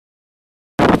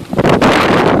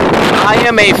I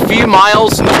am a few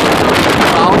miles north of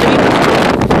Uvalde,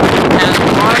 and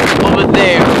right over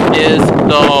there is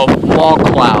the wall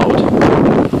cloud.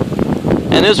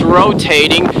 And it's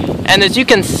rotating, and as you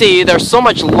can see, there's so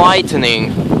much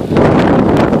lightning.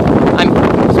 I'm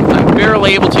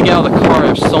barely able to get out of the car,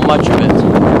 there's so much of it.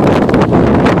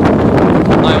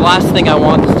 My last thing I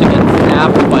want is to get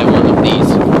stabbed by one of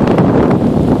these.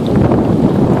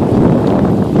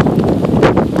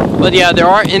 But yeah, there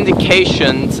are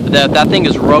indications that that thing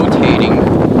is rotating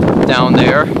down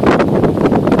there. And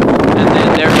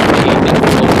then there's the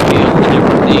inflow field and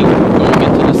everything going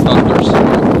into this thunderstorm.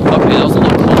 Okay, that was a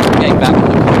little close. I'm getting back in the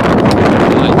car.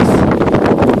 Nice.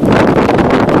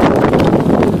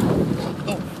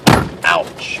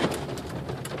 Ouch.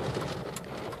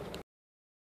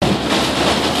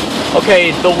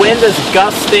 Okay, the wind is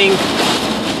gusting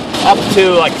up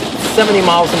to like 70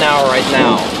 miles an hour right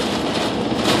now.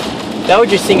 That what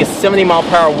you're seeing is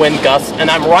 70-mile-per-hour wind gusts, and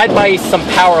I'm right by some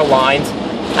power lines.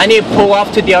 I need to pull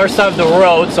off to the other side of the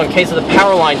road, so in case of the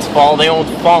power lines fall, they won't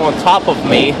fall on top of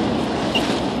me.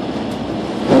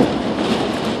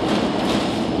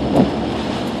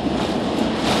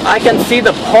 I can see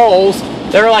the poles.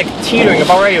 They're like teetering,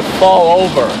 about ready to fall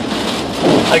over.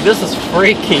 Like, this is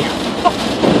freaky.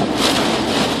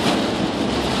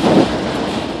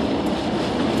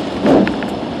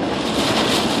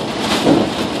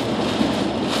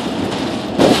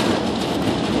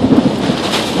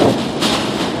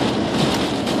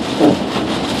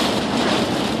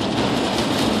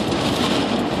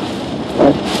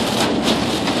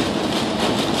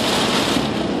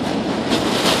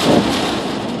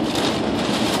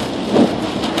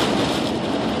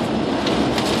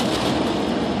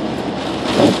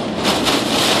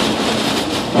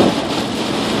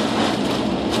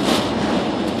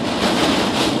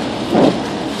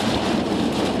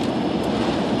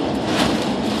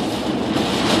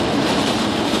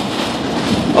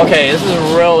 Okay, this is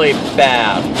really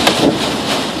bad.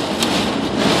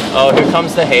 Oh, here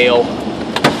comes the hail.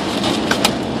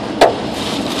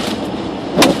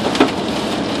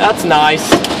 That's nice.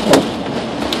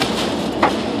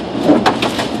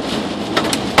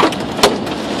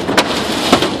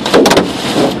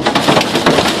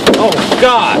 Oh,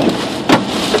 God!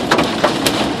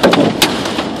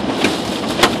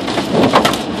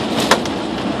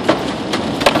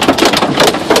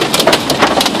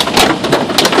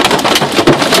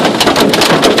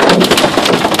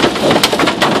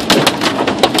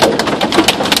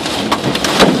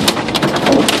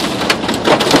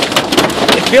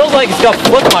 Feels like it's gonna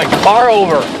flip my car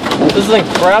over. This is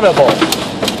incredible.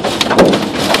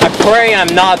 I pray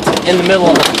I'm not in the middle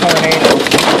of a tornado.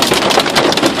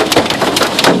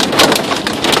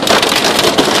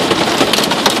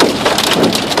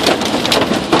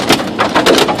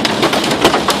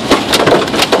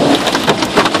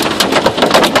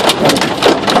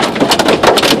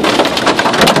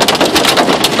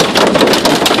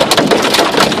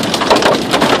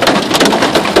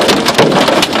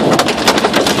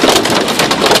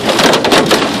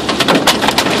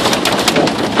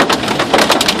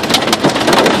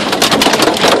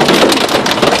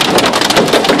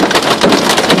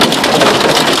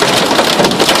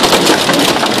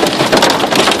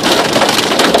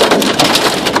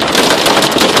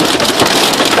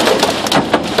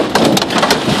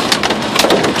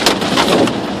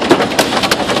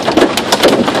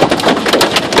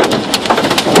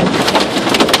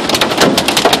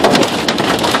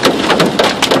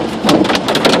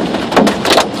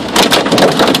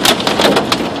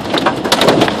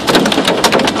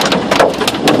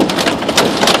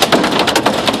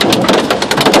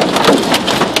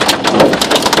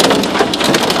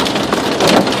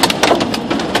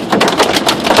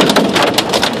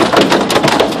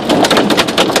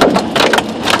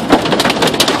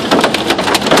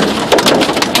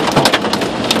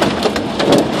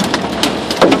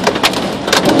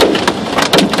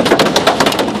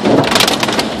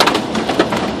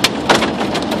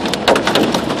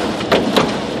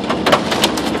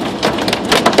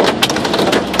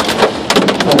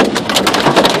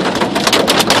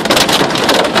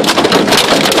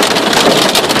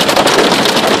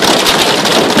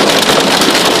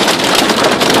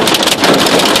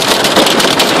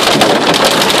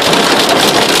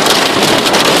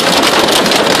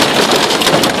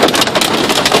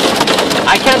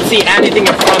 I can't see anything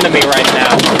in front of me right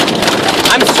now.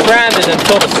 I'm stranded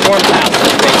until the storm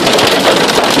passes,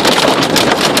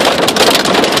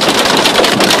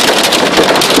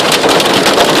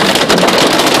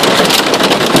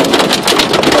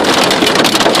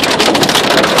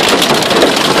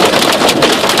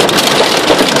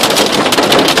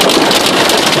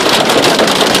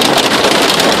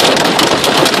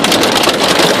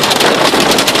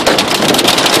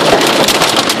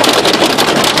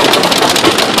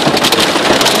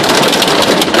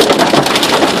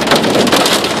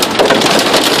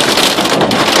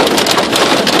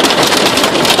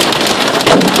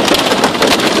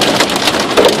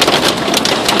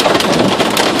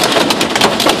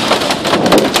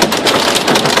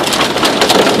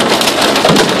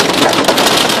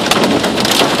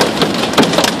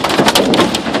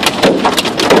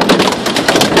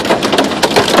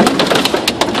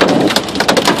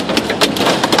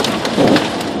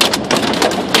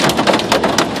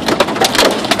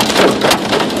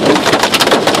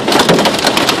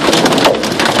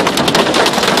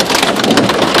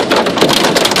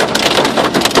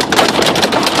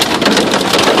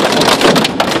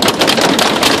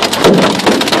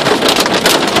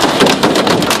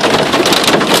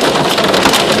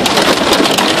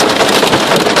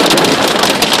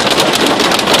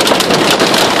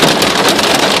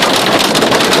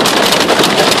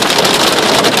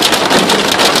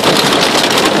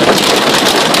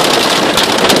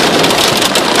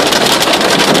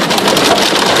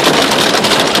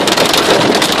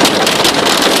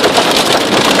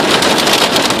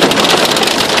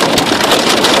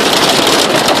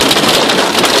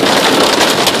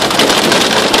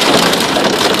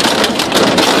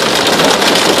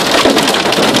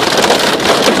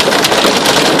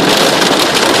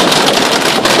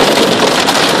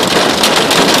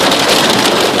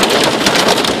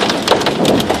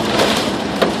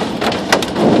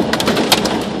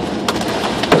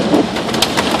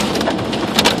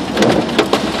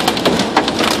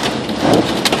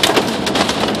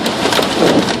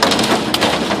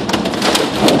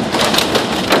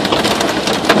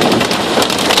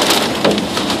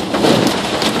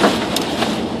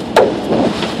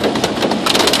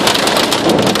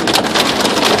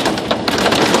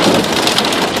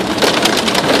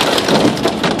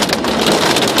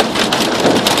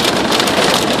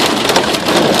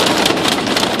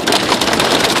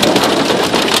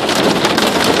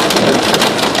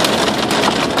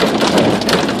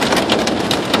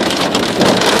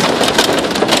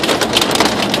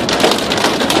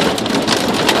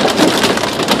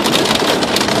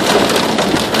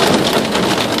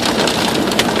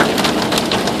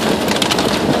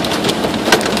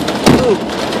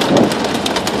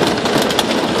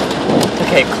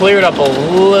 Okay, cleared up a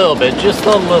little bit, just a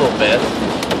little bit.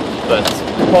 But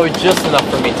probably just enough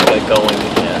for me to get going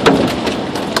again.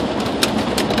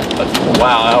 But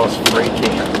wow, that was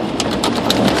freaky.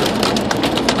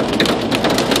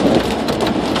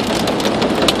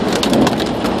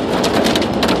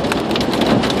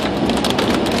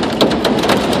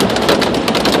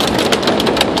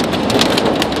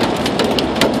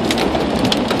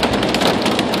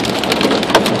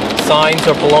 Signs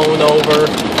are blown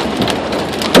over.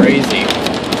 Crazy.